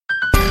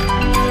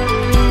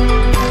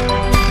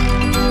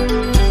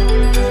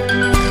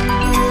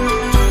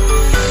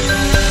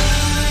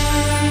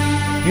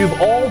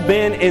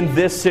in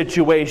this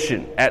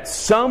situation. At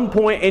some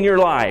point in your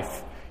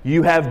life,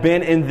 you have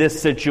been in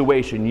this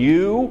situation.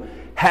 You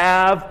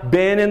have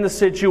been in the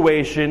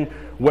situation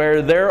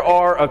where there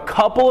are a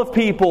couple of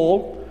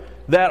people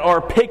that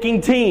are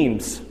picking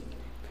teams.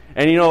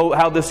 And you know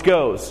how this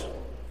goes.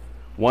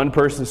 One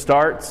person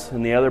starts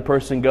and the other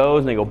person goes,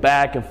 and they go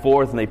back and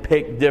forth and they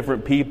pick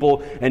different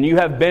people. And you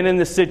have been in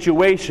this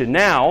situation.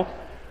 Now,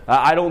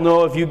 I don't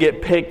know if you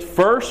get picked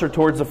first or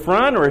towards the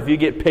front, or if you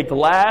get picked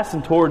last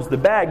and towards the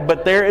back,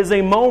 but there is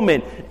a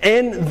moment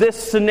in this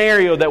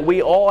scenario that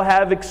we all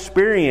have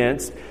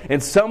experienced in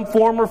some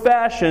form or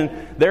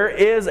fashion. There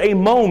is a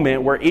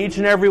moment where each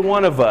and every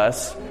one of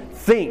us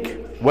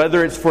think,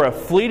 whether it's for a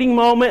fleeting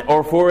moment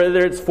or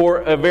whether it's for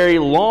a very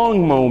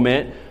long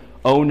moment,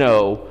 oh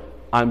no,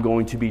 I'm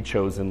going to be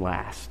chosen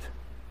last.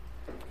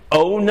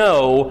 Oh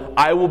no,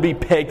 I will be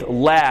picked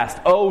last.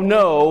 Oh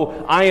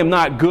no, I am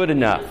not good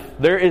enough.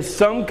 There is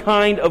some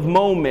kind of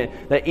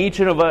moment that each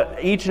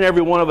and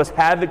every one of us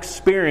have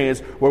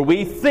experienced where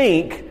we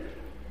think,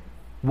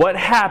 what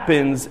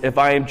happens if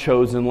I am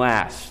chosen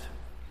last?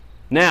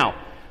 Now,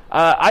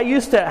 I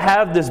used to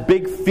have this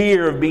big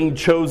fear of being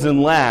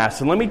chosen last.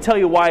 And let me tell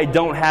you why I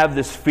don't have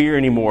this fear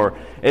anymore.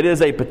 It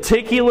is a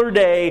particular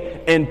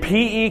day in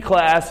PE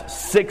class,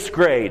 6th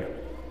grade.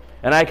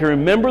 And I can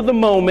remember the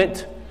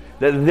moment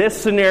that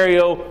this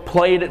scenario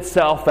played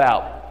itself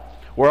out.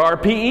 Where our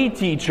PE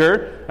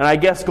teacher, and I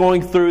guess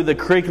going through the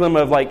curriculum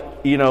of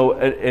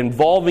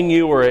involving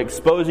you or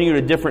exposing you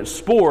to different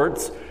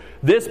sports,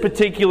 this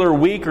particular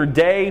week or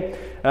day,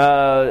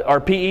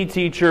 our PE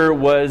teacher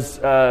was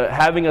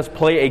having us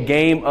play a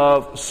game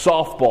of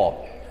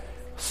softball.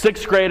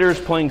 6th graders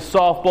playing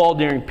softball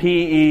during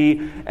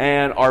PE,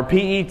 and our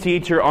PE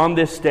teacher on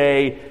this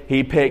day,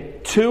 he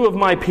picked 2 of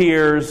my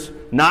peers,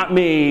 not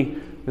me,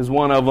 is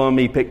one of them.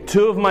 He picked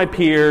 2 of my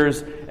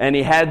peers, and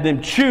he had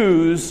them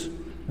choose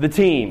the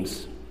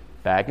teams,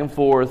 back and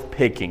forth,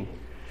 picking.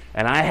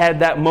 And I had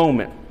that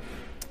moment.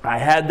 I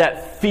had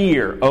that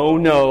fear. Oh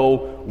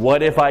no,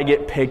 what if I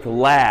get picked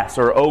last?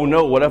 Or oh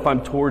no, what if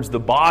I'm towards the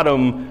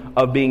bottom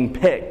of being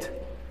picked?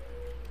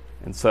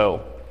 And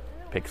so,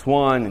 picks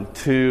 1 and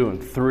 2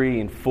 and 3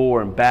 and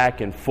 4 and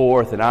back and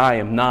forth, and I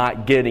am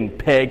not getting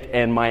picked,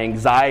 and my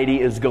anxiety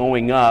is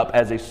going up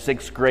as a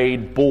 6th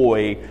grade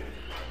boy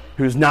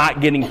who's not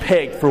getting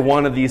picked for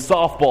one of these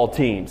softball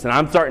teams. And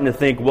I'm starting to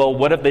think, well,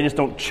 what if they just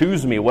don't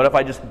choose me? What if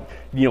I just,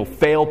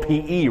 fail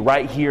PE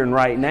right here and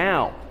right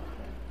now?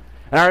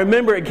 And I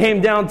remember it came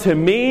down to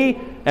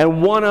me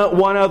and one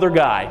other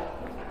guy.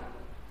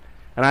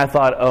 And I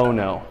thought, oh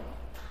no.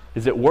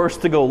 Is it worse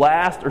to go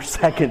last or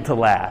second to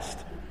last?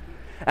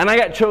 And I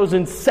got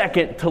chosen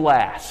second to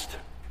last.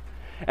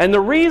 And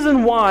the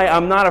reason why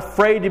I'm not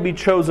afraid to be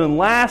chosen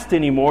last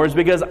anymore is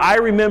because I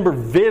remember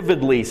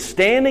vividly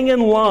standing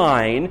in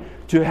line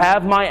to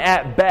have my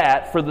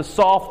at-bat for the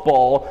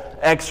softball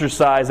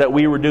exercise that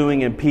we were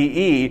doing in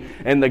PE.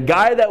 And the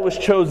guy that was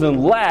chosen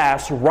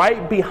last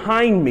right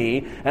behind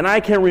me, and I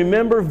can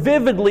remember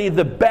vividly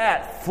the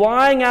bat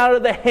flying out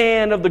of the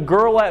hand of the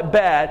girl at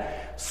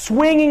bat,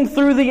 swinging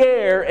through the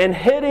air and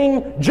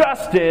hitting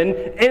Justin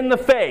in the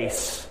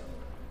face.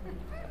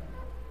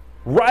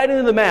 Right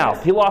into the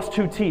mouth. He lost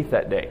 2 teeth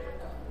that day.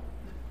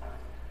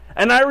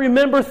 And I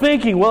remember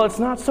thinking, well, it's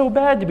not so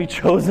bad to be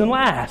chosen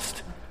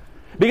last.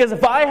 Because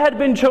if I had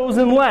been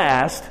chosen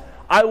last,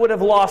 I would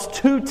have lost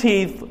 2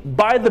 teeth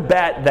by the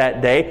bat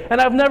that day.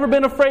 And I've never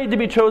been afraid to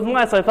be chosen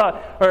last. I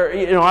thought,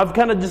 I've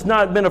kind of just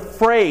not been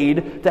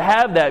afraid to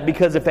have that,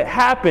 because if it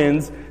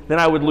happens, then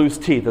I would lose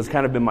teeth. That's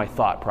kind of been my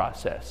thought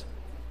process.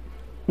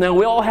 Now,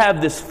 we all have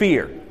this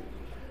fear.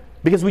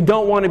 Because we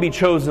don't want to be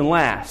chosen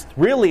last.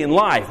 Really in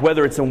life,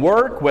 whether it's in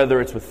work,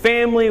 whether it's with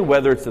family,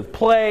 whether it's with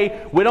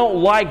play, we don't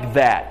like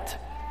that.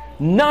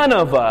 None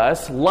of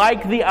us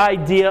like the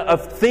idea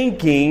of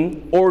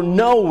thinking or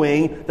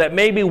knowing that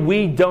maybe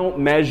we don't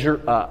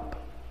measure up.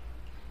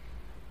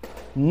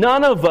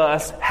 None of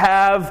us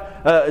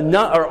have,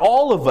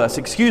 all of us,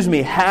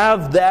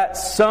 have that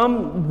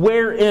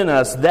somewhere in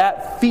us,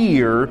 that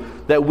fear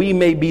that we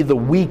may be the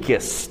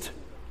weakest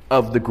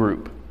of the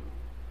group.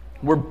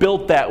 We're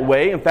built that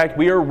way. In fact,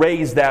 we are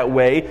raised that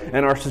way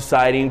in our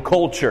society and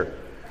culture.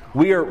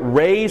 We are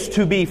raised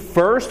to be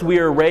first. We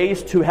are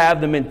raised to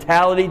have the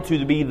mentality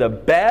to be the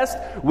best.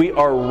 We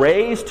are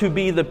raised to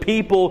be the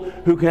people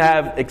who can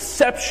have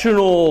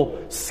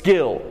exceptional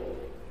skill.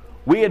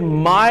 We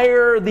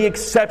admire the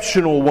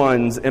exceptional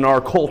ones in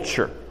our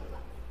culture.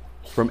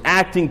 From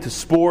acting to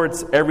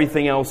sports,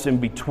 everything else in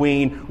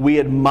between, we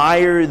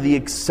admire the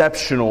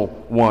exceptional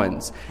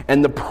ones.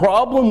 And the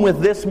problem with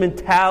this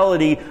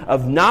mentality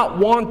of not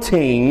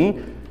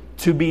wanting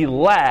to be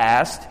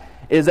last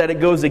is that it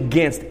goes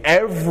against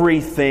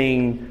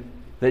everything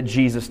that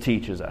Jesus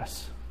teaches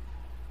us.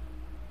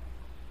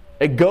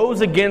 It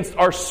goes against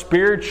our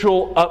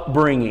spiritual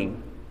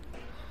upbringing.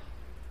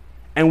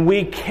 And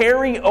we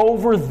carry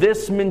over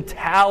this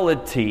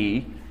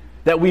mentality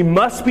that we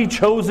must be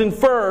chosen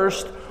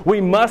first, we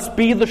must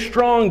be the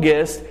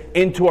strongest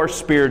into our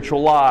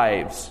spiritual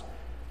lives.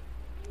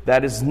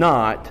 That is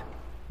not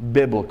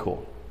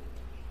biblical.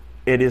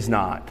 it is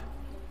not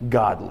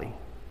godly.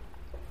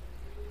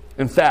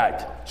 In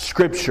fact,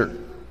 Scripture,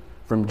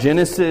 from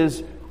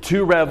Genesis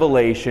to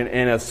Revelation,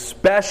 and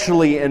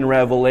especially in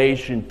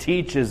Revelation,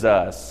 teaches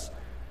us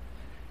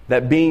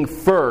that being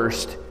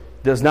first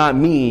does not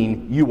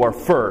mean you are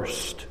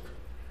first.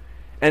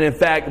 And in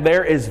fact,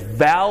 there is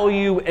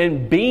value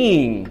in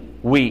being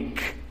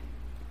weak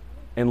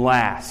and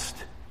last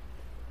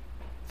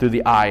through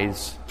the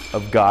eyes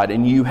of God.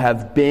 And you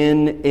have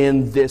been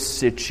in this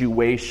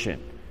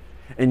situation.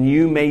 And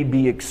you may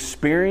be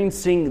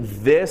experiencing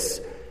this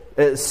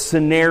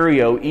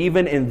scenario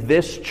even in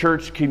this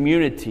church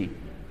community.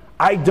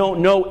 I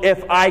don't know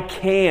if I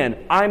can.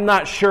 I'm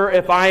not sure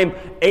if I'm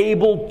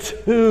able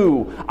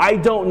to. I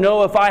don't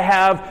know if I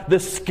have the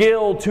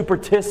skill to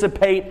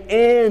participate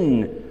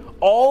in.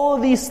 All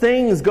of these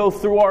things go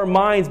through our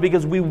minds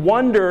because we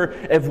wonder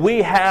if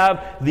we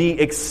have the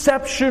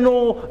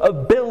exceptional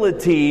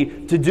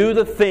ability to do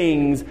the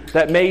things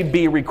that may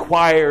be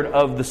required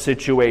of the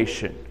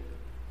situation.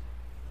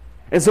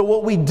 And so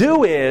what we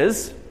do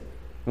is,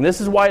 and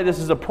this is why this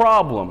is a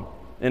problem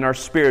in our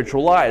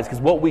spiritual lives, because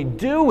what we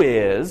do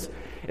is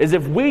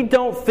if we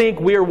don't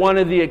think we're one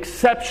of the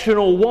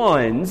exceptional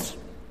ones,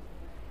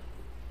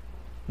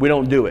 we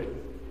don't do it.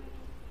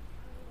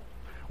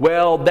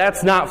 Well,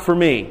 that's not for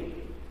me.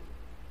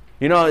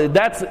 You know,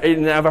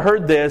 and I've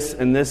heard this,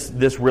 and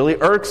this really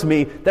irks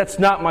me. That's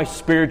not my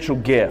spiritual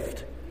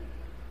gift.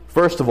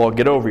 First of all,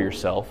 get over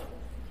yourself.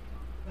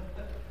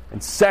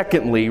 And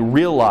secondly,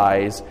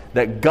 realize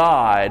that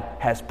God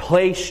has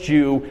placed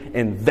you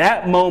in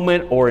that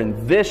moment or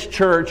in this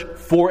church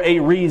for a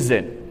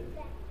reason.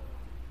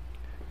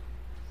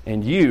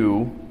 And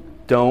you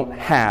don't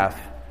have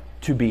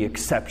to be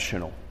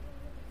exceptional.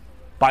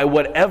 By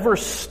whatever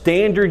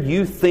standard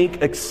you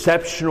think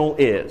exceptional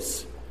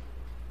is,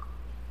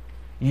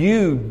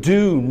 you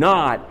do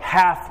not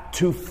have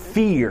to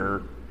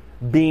fear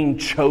being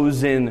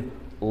chosen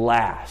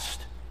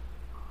last.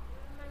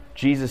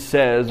 Jesus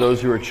says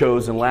those who are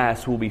chosen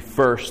last will be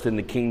first in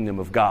the kingdom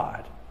of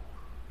God.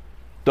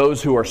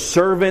 Those who are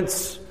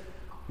servants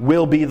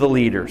will be the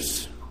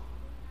leaders.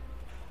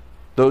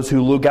 Those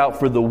who look out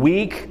for the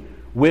weak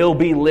will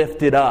be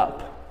lifted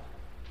up.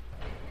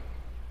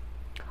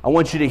 I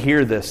want you to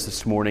hear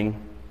this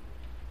morning.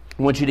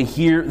 I want you to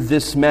hear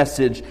this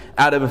message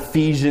out of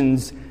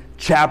Ephesians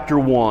chapter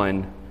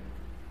 1.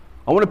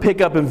 I want to pick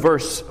up in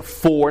verse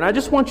 4, and I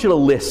just want you to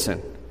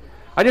listen.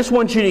 I just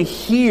want you to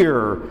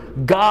hear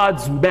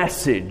God's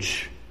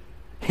message,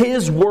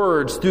 His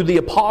words through the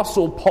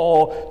Apostle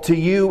Paul to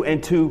you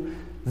and to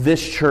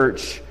this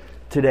church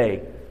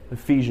today.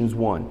 Ephesians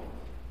 1.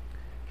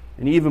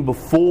 And even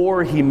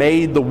before He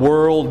made the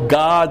world,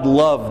 God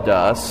loved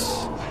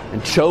us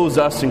and chose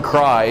us in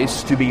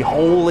Christ to be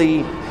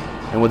holy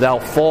and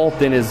without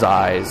fault in His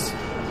eyes.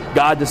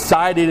 God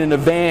decided in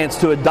advance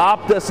to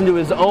adopt us into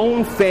His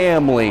own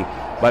family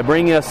by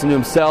bringing us into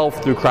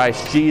Himself through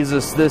Christ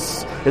Jesus.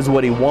 This is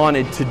what He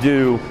wanted to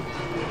do,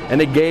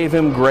 and it gave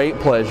Him great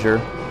pleasure.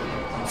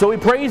 So we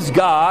praise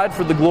God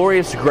for the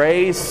glorious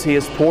grace He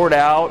has poured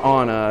out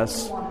on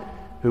us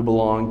who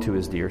belong to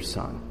His dear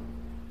Son.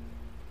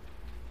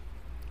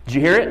 Did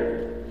you hear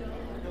it?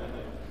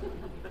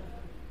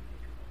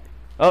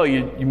 Oh,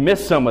 you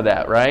missed some of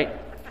that, right?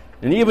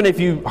 And even if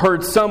you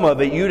heard some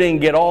of it, you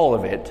didn't get all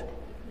of it.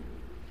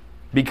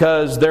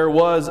 Because there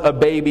was a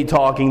baby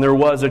talking, there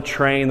was a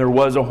train, there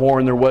was a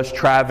horn, there was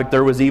traffic,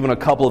 there was even a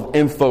couple of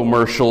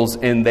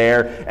infomercials in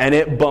there, and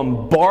it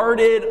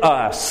bombarded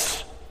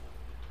us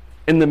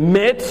in the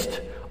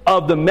midst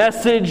of the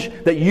message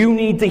that you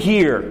need to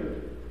hear.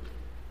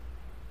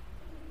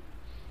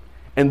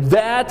 And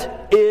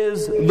that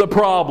is the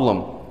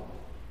problem.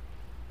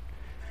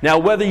 Now,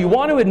 whether you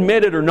want to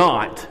admit it or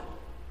not,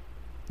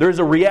 there's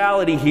a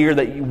reality here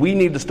that we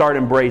need to start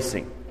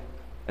embracing,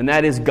 and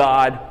that is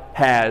God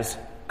has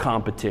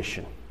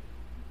competition.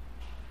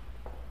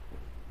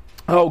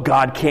 Oh,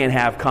 God can't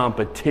have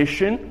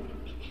competition.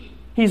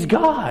 He's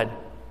God.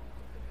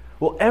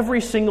 Well,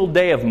 every single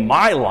day of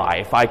my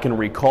life, I can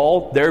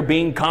recall there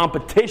being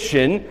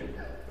competition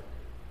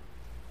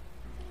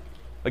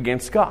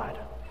against God.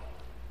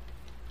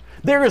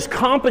 There is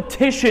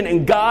competition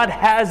and God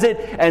has it,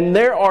 and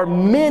there are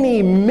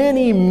many,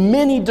 many,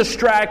 many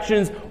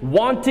distractions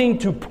wanting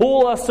to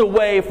pull us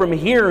away from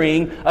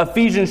hearing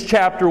Ephesians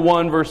chapter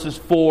 1 verses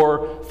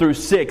 4 through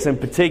 6 in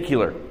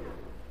particular.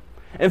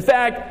 In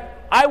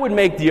fact, I would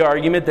make the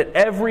argument that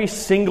every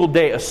single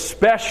day,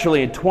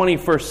 especially in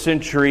 21st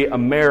century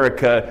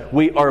America,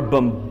 we are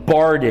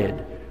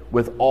bombarded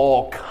with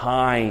all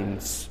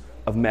kinds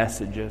of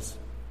messages.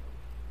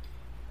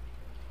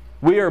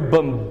 We are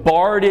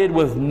bombarded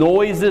with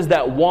noises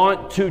that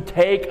want to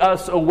take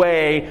us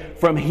away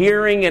from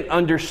hearing and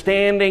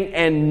understanding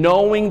and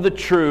knowing the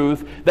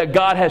truth that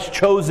God has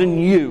chosen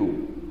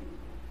you.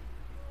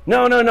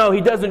 No, He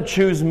doesn't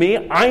choose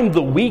me. I'm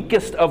the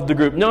weakest of the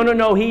group. No,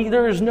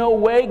 there's no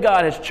way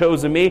God has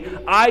chosen me.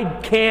 I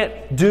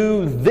can't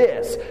do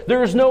this.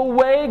 There's no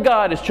way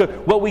God has chosen.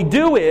 What we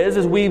do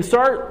is we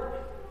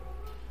start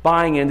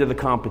buying into the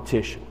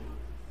competition.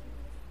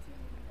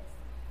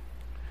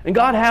 And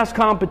God has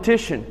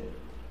competition.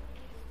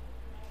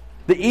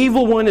 The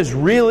evil one is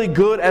really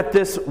good at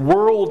this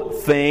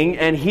world thing,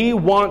 and he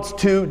wants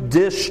to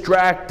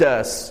distract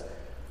us.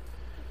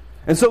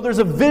 And so there's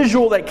a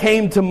visual that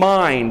came to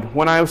mind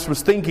when I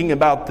was thinking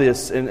about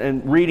this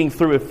and reading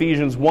through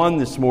Ephesians 1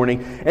 this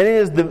morning. And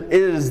it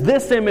is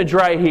this image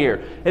right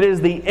here. It is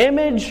the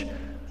image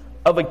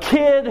of a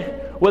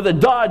kid with a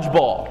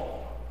dodgeball.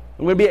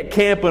 I'm going to be at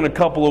camp in a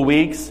couple of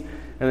weeks,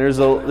 and there's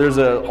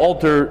a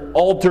altered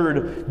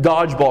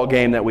dodgeball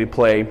game that we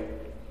play.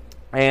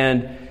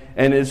 And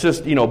it's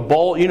just,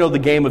 ball, the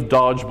game of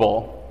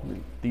dodgeball.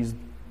 These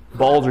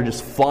balls are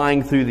just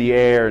flying through the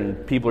air,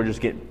 and people are just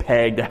getting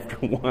pegged after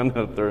one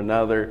after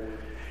another.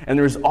 And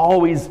there's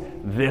always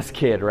this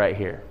kid right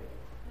here.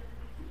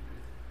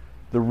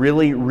 The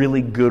really,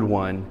 really good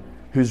one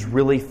who's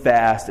really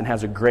fast and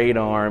has a great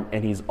arm,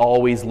 and he's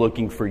always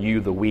looking for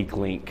you, the weak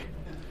link.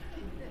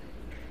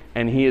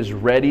 And he is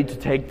ready to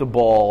take the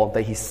ball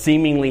that he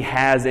seemingly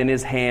has in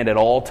his hand at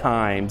all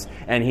times,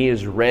 and he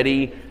is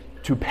ready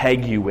to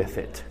peg you with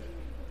it.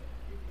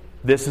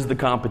 This is the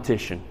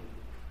competition.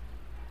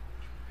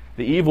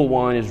 The evil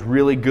one is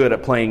really good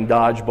at playing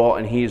dodgeball,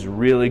 and he is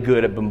really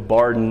good at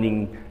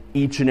bombarding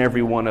each and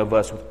every one of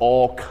us with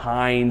all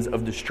kinds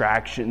of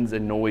distractions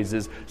and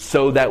noises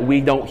so that we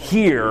don't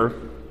hear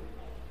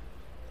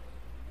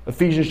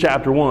Ephesians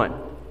chapter 1.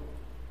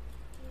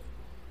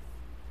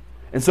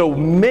 And so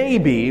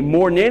maybe,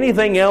 more than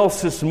anything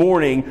else this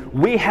morning,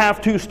 we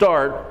have to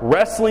start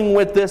wrestling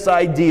with this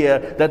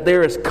idea that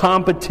there is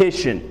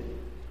competition.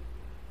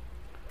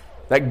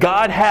 That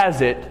God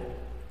has it.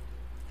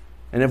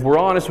 And if we're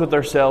honest with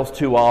ourselves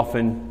too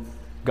often,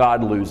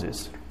 God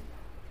loses.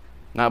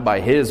 Not by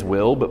His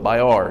will, but by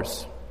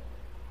ours.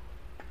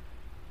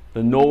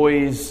 The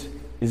noise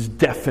is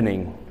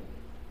deafening.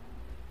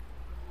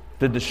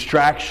 The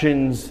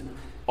distractions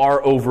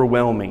are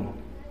overwhelming.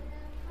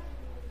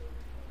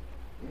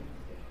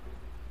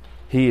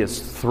 He is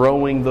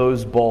throwing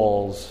those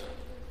balls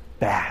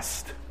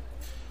fast.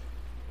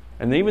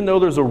 And even though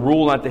there's a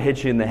rule not to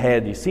hit you in the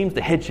head, he seems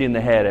to hit you in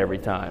the head every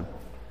time.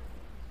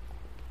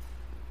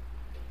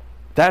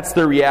 That's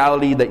the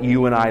reality that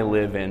you and I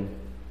live in.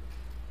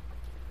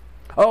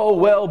 Oh,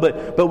 well,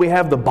 but we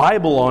have the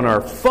Bible on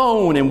our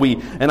phone,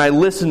 and I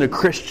listen to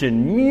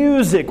Christian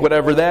music,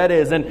 whatever that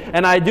is,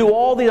 and I do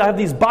all these, I have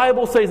these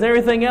Bible studies and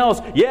everything else.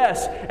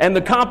 Yes, and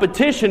the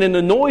competition and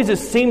the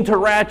noises seem to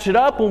ratchet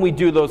up when we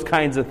do those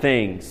kinds of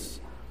things.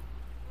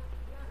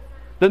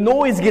 The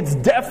noise gets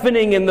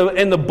deafening,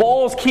 and the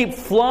balls keep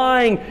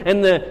flying,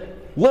 and the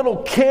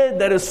little kid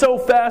that is so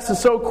fast and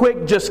so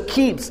quick just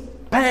keeps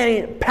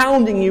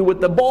pounding you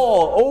with the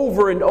ball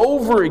over and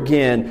over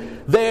again.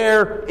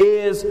 There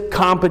is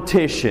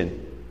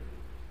competition.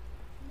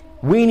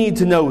 We need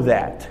to know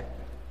that.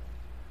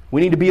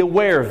 We need to be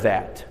aware of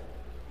that.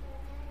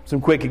 Some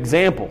quick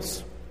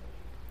examples.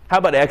 How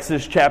about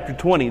Exodus chapter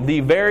 20? The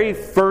very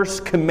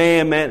first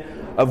commandment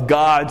of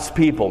God's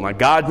people. Now,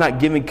 God's not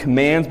giving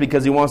commands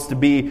because He wants to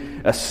be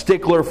a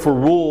stickler for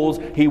rules.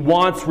 He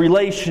wants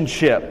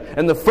relationship.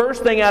 And the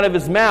first thing out of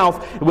His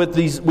mouth with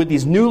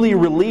these newly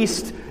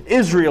released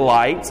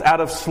Israelites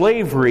out of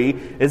slavery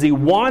is He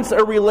wants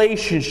a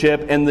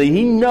relationship, and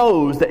He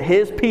knows that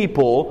His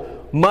people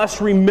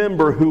must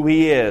remember who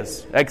He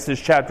is.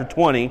 Exodus chapter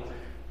 20,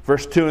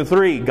 verse 2 and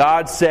 3.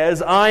 God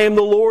says, I am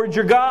the Lord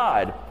your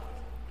God,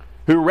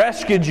 who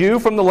rescued you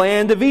from the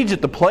land of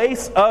Egypt, the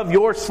place of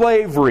your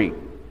slavery.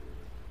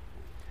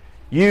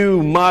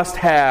 You must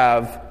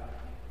not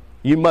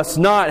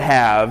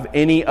have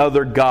any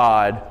other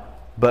God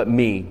but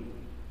me.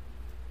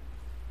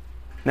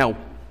 Now,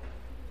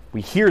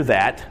 we hear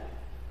that,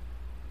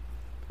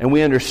 and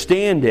we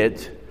understand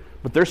it,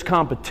 but there's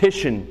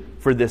competition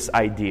for this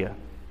idea.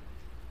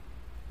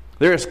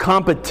 There is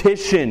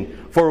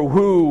competition for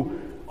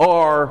who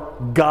our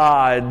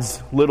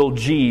God's little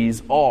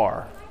g's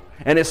are.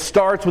 And it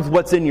starts with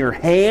what's in your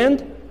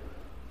hand.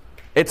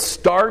 It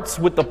starts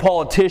with the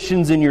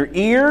politicians in your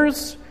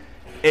ears.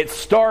 It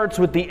starts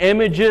with the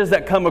images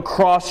that come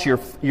across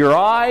your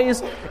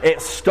eyes.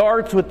 It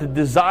starts with the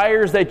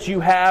desires that you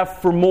have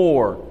for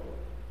more.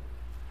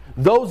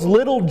 Those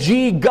little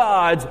g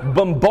gods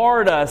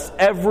bombard us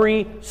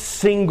every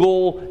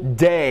single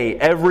day,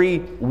 every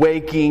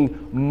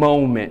waking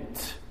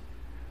moment.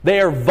 They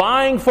are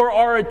vying for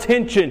our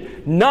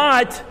attention,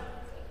 not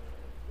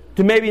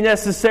to maybe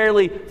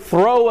necessarily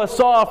throw us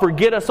off or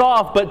get us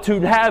off, but to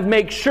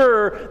make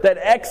sure that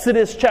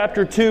Exodus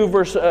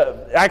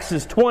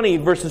 20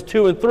 verses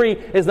 2 and 3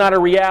 is not a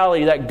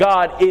reality, that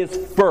God is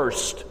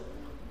first.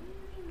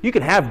 You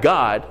can have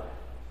God,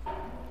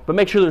 but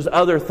make sure there's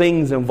other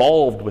things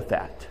involved with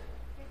that.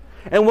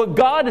 And what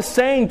God is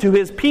saying to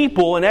His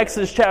people in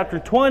Exodus chapter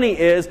 20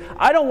 is,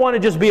 I don't want to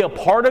just be a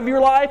part of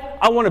your life,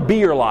 I want to be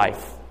your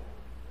life.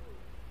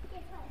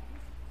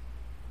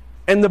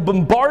 And the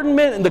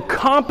bombardment and the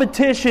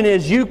competition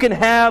is you can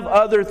have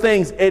other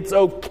things. It's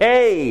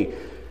okay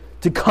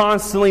to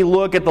constantly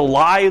look at the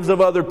lives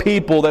of other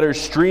people that are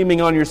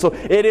streaming on your soul.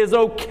 It is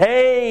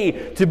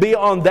okay to be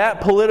on that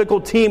political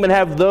team and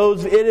have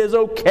those. It is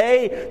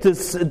okay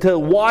to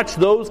watch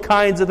those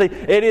kinds of things.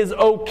 It is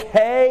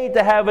okay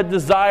to have a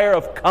desire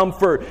of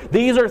comfort.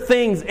 These are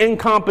things in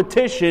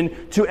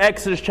competition to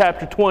Exodus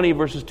chapter 20,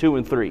 verses 2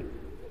 and 3.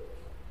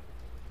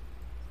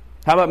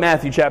 How about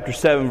Matthew chapter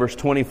 7, verse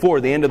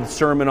 24, the end of the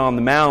Sermon on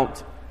the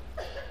Mount?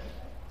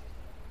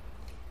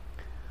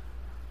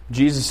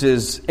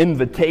 Jesus'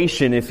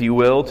 invitation, if you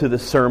will, to the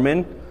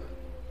sermon.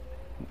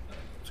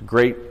 It's a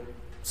great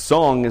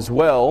song as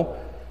well.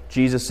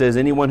 Jesus says,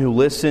 anyone who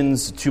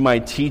listens to my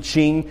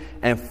teaching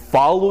and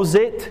follows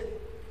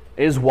it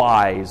is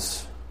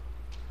wise,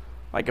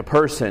 like a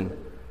person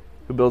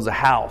who builds a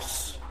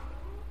house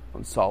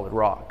on solid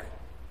rock.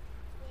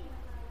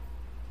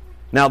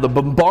 Now, the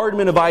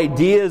bombardment of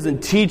ideas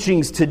and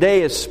teachings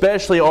today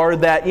especially are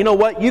that, you know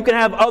what, you can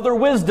have other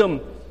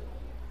wisdom.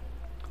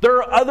 There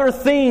are other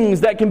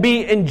things that can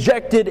be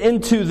injected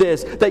into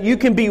this, that you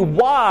can be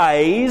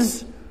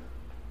wise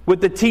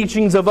with the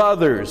teachings of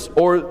others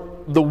or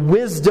the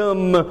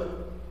wisdom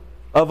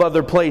of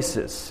other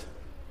places.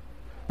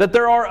 That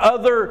there are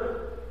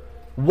other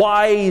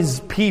wise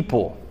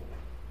people.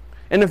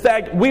 And in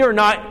fact, we are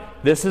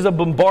not, this is a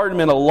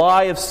bombardment, a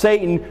lie of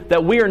Satan,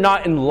 that we are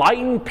not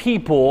enlightened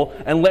people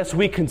unless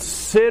we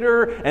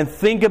consider and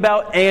think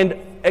about and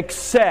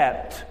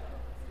accept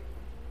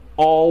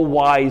all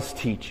wise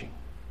teaching.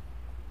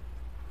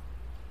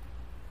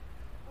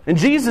 And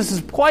Jesus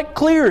is quite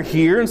clear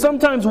here, and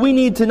sometimes we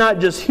need to not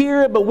just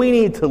hear it, but we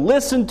need to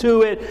listen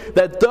to it,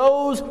 that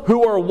those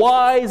who are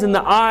wise in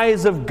the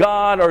eyes of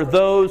God are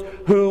those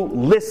who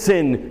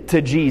listen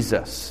to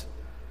Jesus.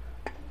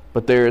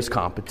 But there is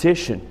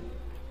competition.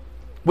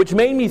 Which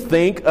made me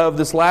think of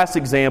this last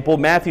example,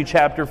 Matthew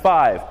chapter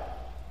 5,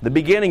 the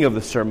beginning of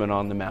the Sermon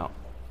on the Mount.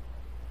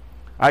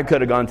 I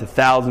could have gone to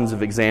thousands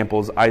of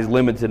examples. I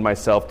limited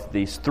myself to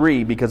these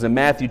three, because in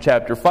Matthew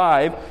chapter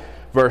 5,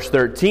 verse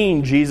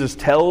 13, Jesus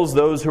tells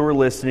those who are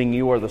listening,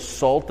 you are the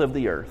salt of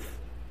the earth.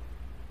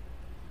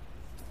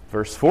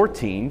 Verse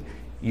 14,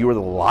 you are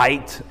the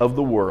light of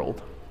the world.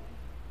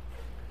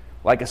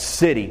 Like a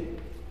city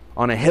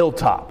on a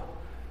hilltop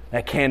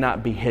that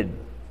cannot be hidden.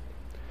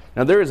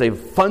 Now there is a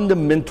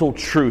fundamental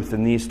truth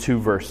in these two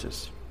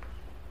verses.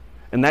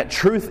 And that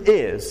truth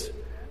is,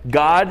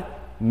 God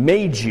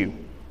made you.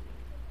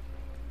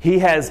 He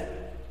has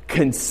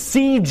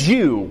conceived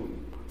you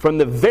from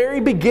the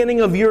very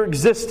beginning of your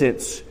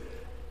existence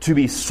to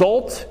be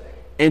salt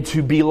and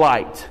to be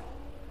light.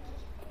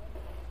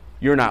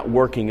 You're not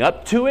working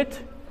up to it.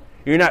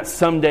 You're not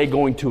someday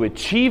going to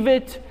achieve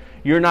it.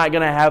 You're not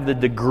going to have the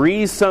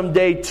degrees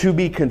someday to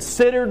be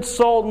considered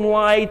salt and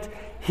light.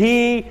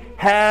 He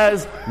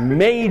has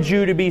made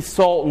you to be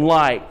salt and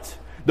light.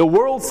 The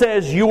world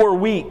says you are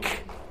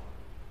weak.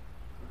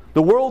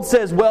 The world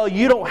says, well,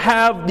 you don't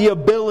have the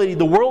ability.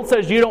 The world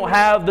says you don't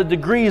have the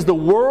degrees. The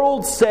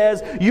world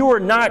says you are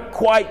not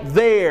quite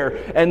there.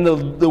 And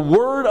the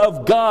Word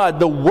of God,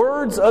 the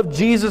words of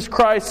Jesus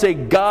Christ say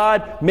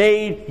God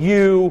made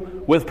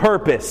you with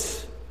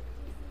purpose.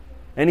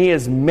 And He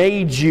has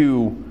made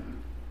you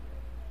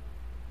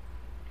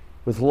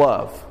with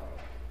love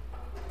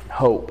and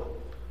hope.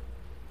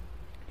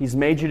 He's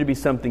made you to be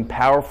something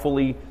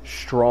powerfully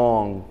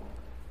strong,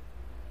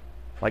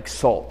 like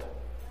salt.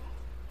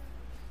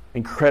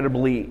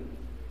 Incredibly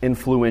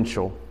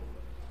influential,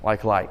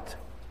 like light.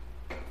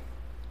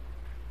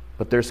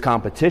 But there's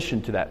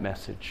competition to that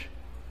message.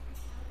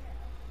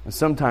 And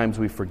sometimes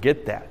we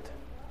forget that.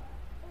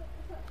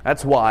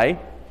 That's why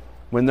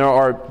when there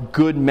are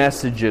good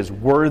messages,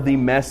 worthy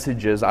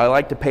messages, I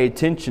like to pay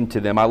attention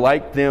to them. I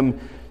like them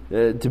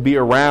to be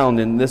around,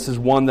 and this is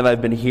one that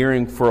I've been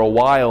hearing for a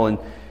while.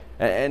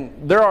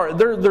 And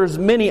there's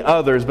many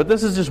others, but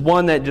this is just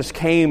one that just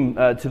came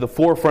to the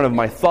forefront of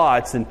my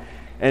thoughts,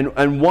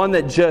 and one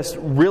that just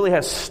really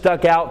has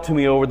stuck out to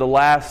me over the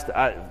last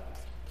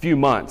few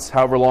months,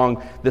 however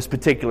long this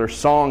particular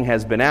song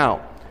has been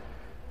out.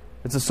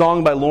 It's a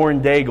song by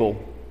Lauren Daigle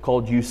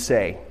called You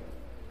Say.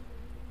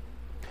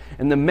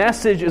 And the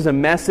message is a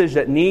message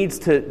that needs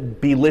to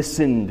be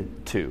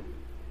listened to.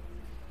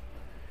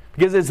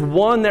 Because it's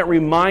one that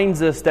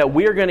reminds us that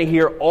we're going to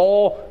hear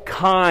all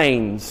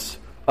kinds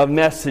of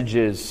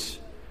messages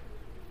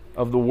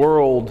of the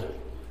world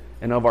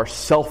and of our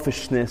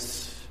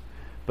selfishness.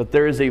 But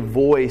there is a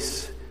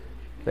voice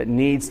that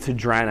needs to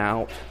drown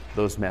out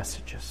those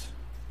messages.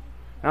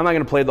 Now, I'm not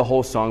going to play the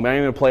whole song, but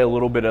I'm going to play a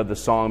little bit of the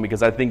song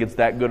because I think it's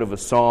that good of a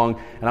song.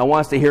 And I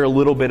want us to hear a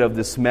little bit of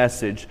this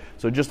message.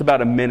 So just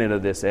about a minute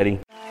of this, Eddie.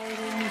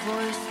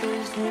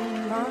 Voices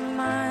in my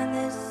mind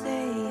that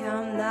say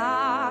I'm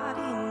not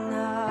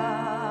enough.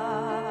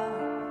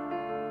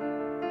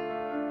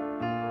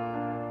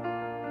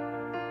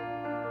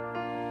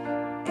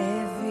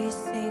 Every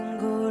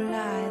single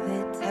lie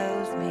that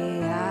tells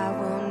me I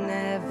will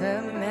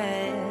never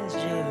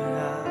measure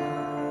up.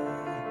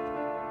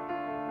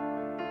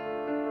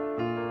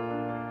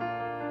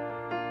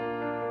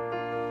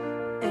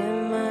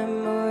 Am I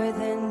more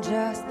than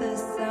just the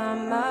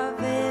sum of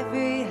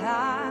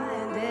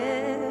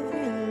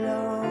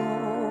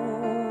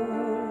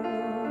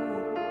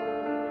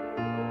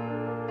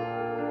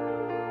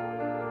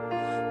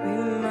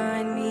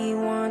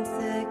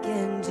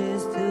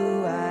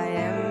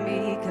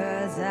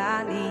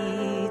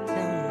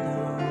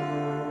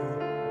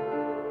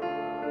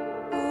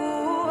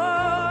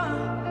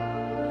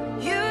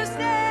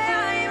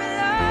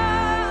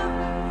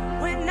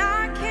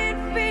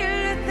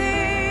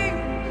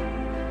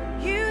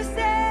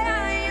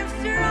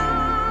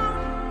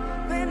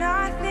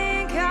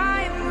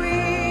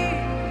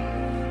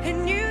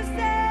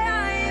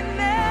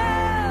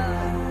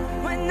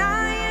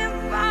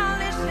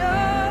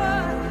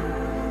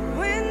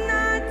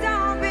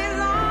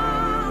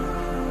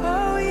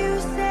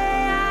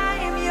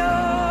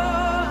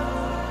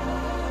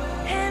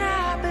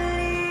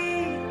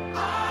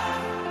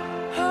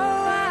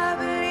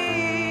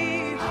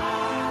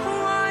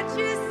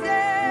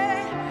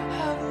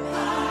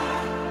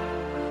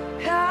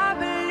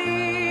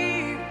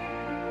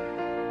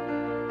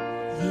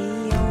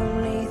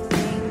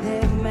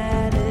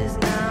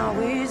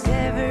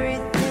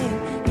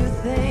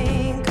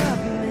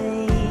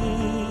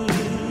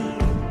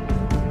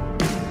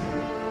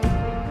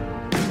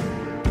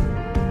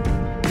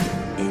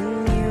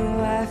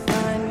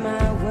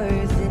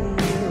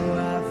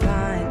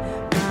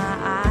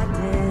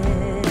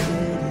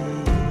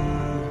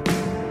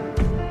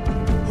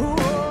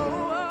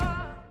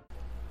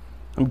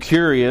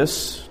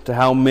curious to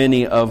how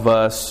many of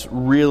us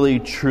really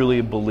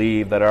truly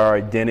believe that our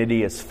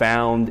identity is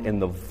found in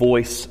the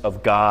voice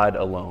of God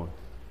alone.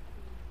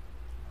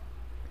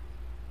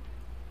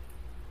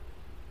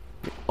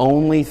 The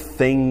only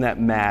thing that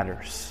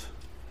matters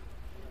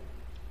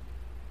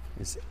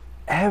is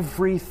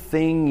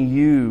everything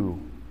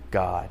you,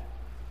 God,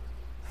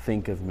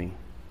 think of me.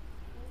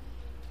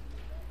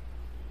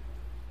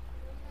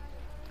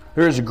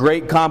 There is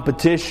great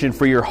competition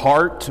for your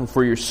heart and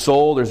for your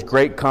soul. There's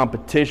great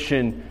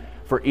competition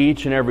for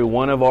each and every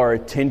one of our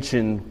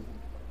attention.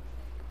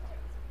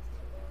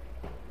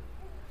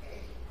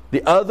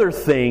 The other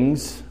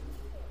things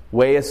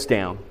weigh us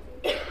down.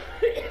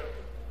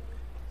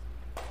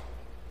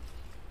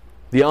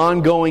 The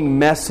ongoing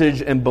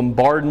message and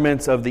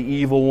bombardments of the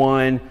evil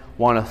one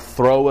want to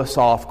throw us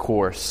off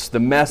course. The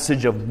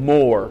message of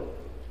more.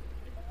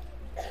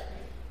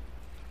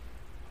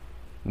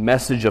 The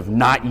message of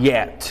not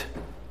yet.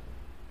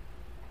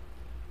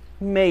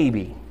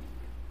 Maybe.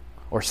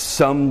 Or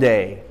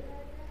someday.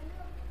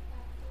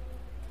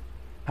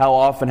 How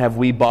often have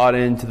we bought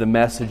into the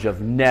message of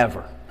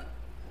never?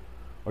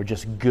 Or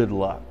just good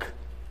luck?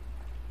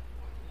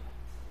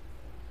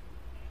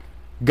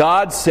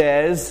 God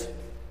says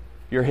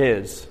you're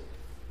His.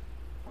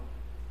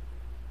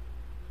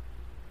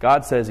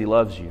 God says He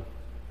loves you.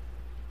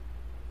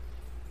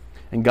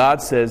 And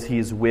God says He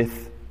is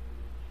with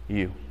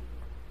you.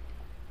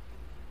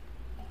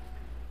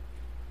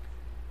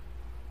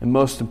 And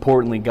most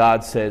importantly,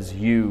 God says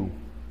you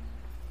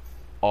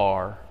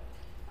are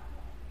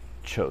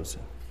chosen.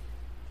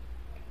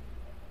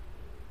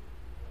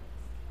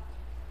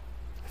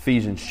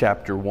 Ephesians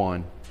chapter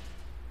 1.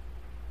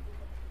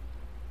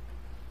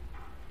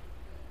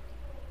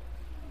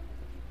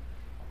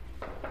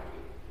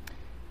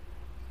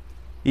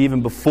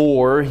 Even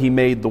before He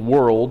made the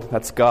world,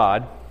 that's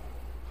God.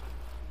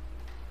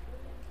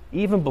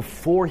 Even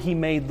before He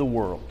made the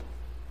world,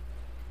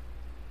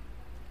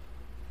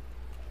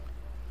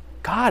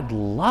 God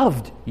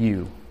loved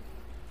you.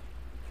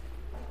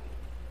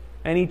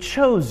 And He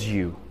chose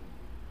you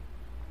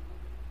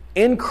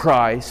in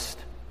Christ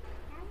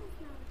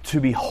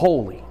to be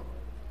holy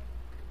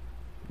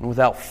and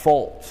without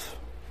fault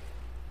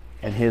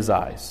in His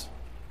eyes.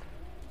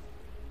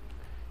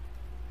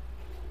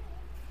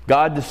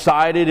 God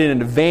decided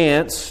in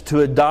advance to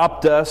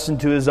adopt us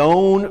into His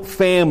own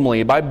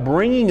family by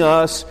bringing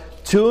us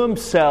to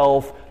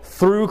Himself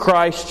through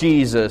Christ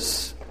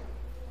Jesus.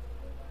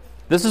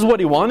 This is what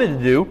He wanted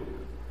to do,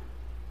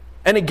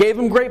 and it gave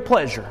Him great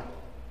pleasure.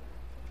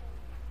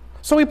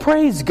 So we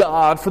praise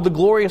God for the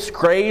glorious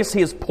grace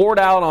He has poured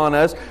out on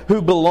us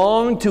who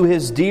belong to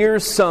His dear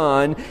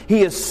Son.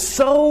 He is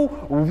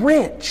so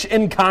rich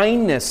in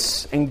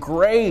kindness and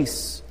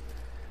grace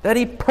that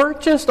He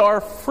purchased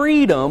our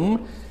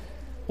freedom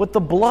with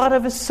the blood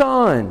of His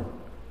Son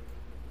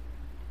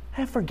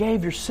and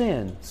forgave your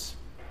sins.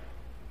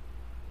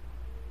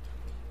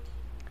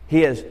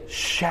 He has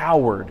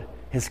showered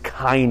His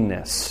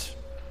kindness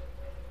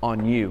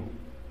on you.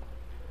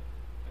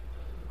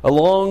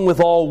 Along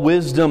with all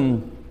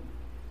wisdom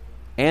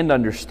and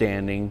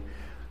understanding,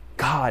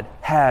 God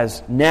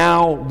has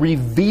now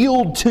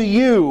revealed to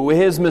you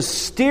His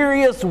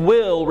mysterious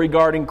will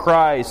regarding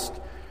Christ,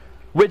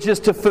 which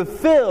is to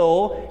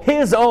fulfill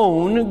His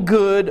own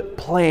good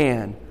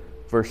plan.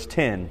 Verse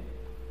 10.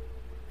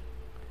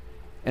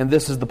 And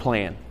this is the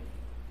plan.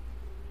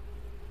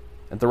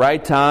 At the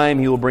right time,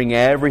 He will bring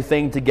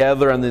everything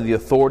together under the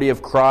authority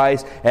of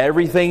Christ,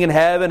 everything in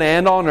heaven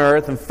and on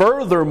earth. And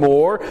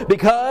furthermore,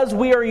 because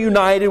we are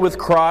united with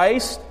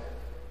Christ,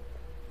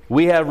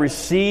 we have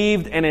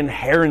received an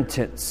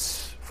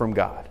inheritance from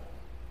God.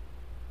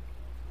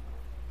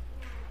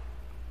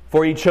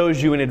 For He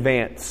chose you in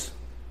advance.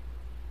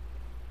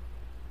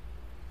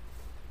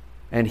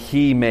 And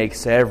He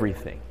makes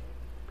everything.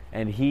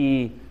 And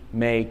He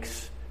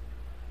makes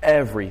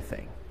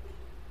everything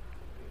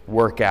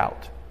work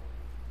out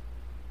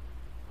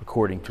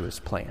according to His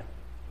plan.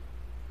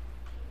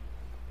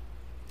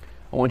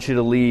 I want you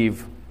to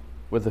leave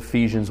with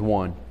Ephesians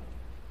 1.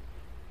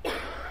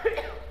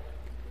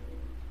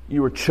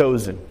 You were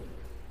chosen.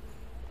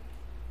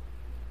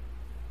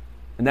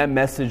 And that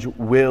message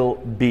will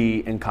be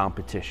in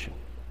competition.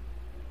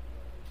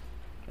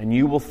 And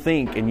you will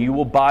think, and you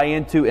will buy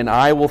into, and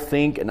I will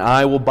think, and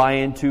I will buy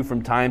into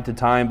from time to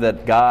time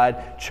that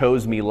God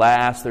chose me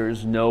last. There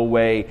is no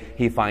way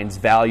He finds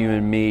value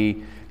in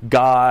me.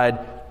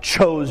 God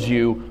chose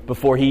you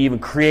before He even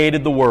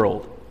created the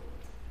world.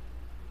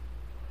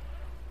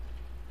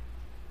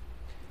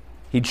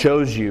 He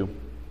chose you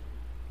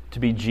to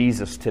be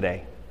Jesus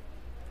today.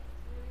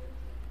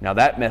 Now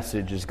that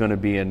message is going to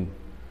be in...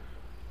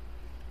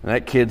 And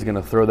that kid's going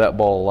to throw that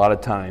ball a lot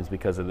of times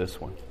because of this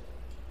one.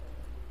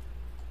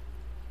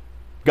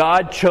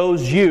 God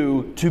chose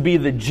you to be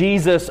the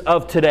Jesus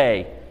of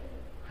today.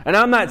 And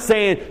I'm not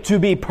saying to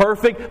be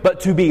perfect,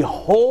 but to be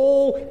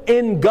whole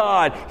in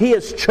God. He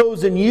has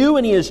chosen you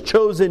and He has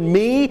chosen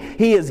me.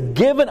 He has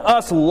given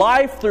us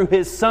life through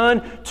His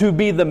Son to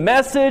be the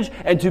message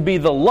and to be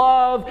the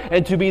love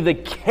and to be the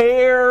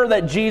care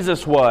that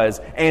Jesus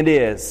was and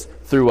is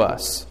through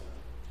us.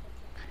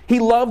 He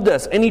loved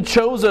us and He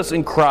chose us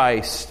in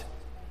Christ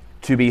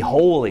to be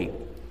holy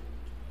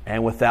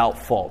and without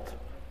fault.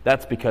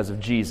 That's because of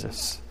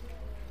Jesus.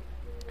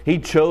 He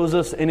chose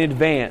us in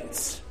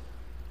advance.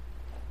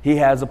 He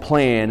has a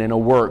plan and a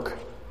work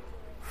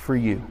for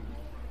you.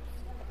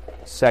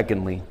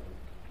 Secondly,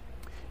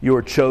 you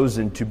are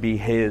chosen to be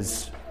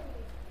His,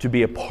 to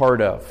be a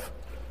part of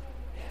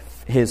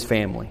His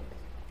family.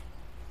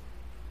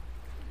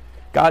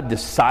 God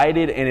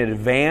decided in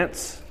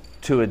advance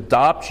to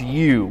adopt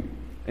you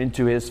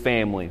into His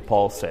family,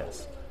 Paul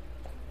says.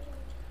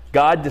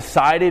 God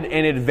decided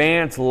in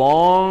advance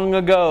long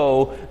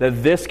ago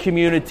that this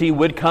community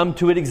would come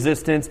to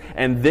existence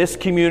and this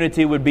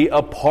community would be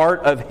a part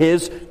of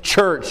His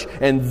church.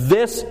 And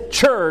this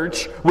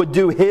church would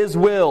do His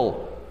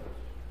will.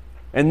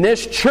 And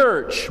this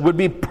church would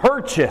be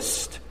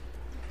purchased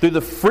through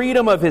the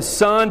freedom of His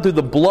Son, through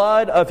the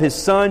blood of His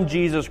Son,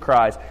 Jesus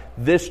Christ.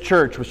 This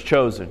church was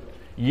chosen.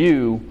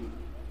 You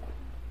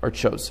are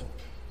chosen.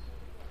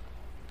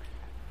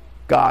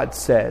 God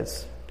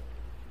says,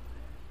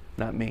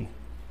 not me.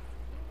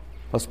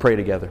 Let's pray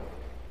together.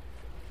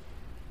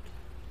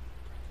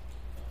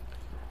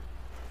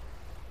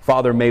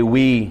 Father, may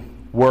we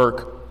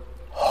work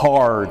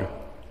hard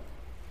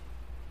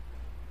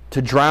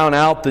to drown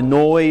out the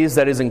noise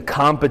that is in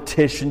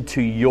competition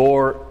to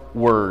your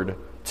word,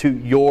 to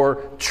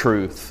your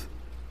truth.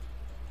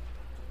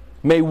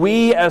 May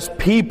we as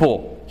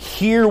people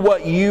hear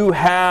what you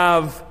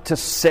have to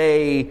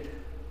say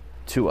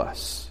to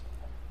us.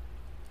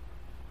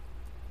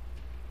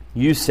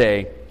 You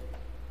say,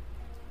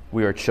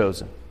 we are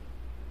chosen.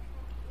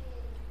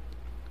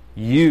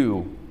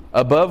 You,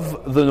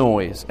 above the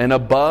noise and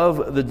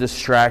above the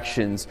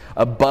distractions,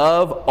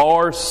 above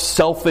our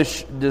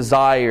selfish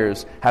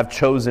desires, have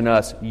chosen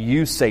us.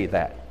 You say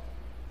that.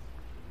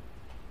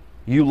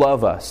 You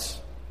love us.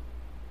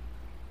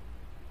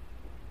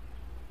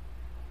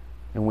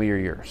 And we are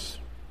yours.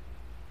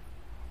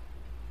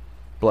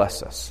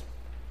 Bless us.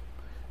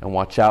 And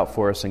watch out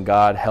for us. And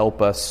God,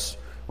 help us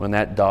when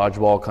that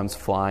dodgeball comes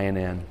flying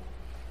in.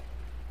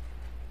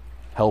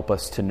 Help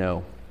us to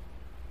know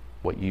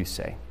what you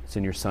say. It's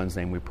in your Son's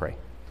name we pray.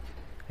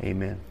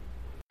 Amen.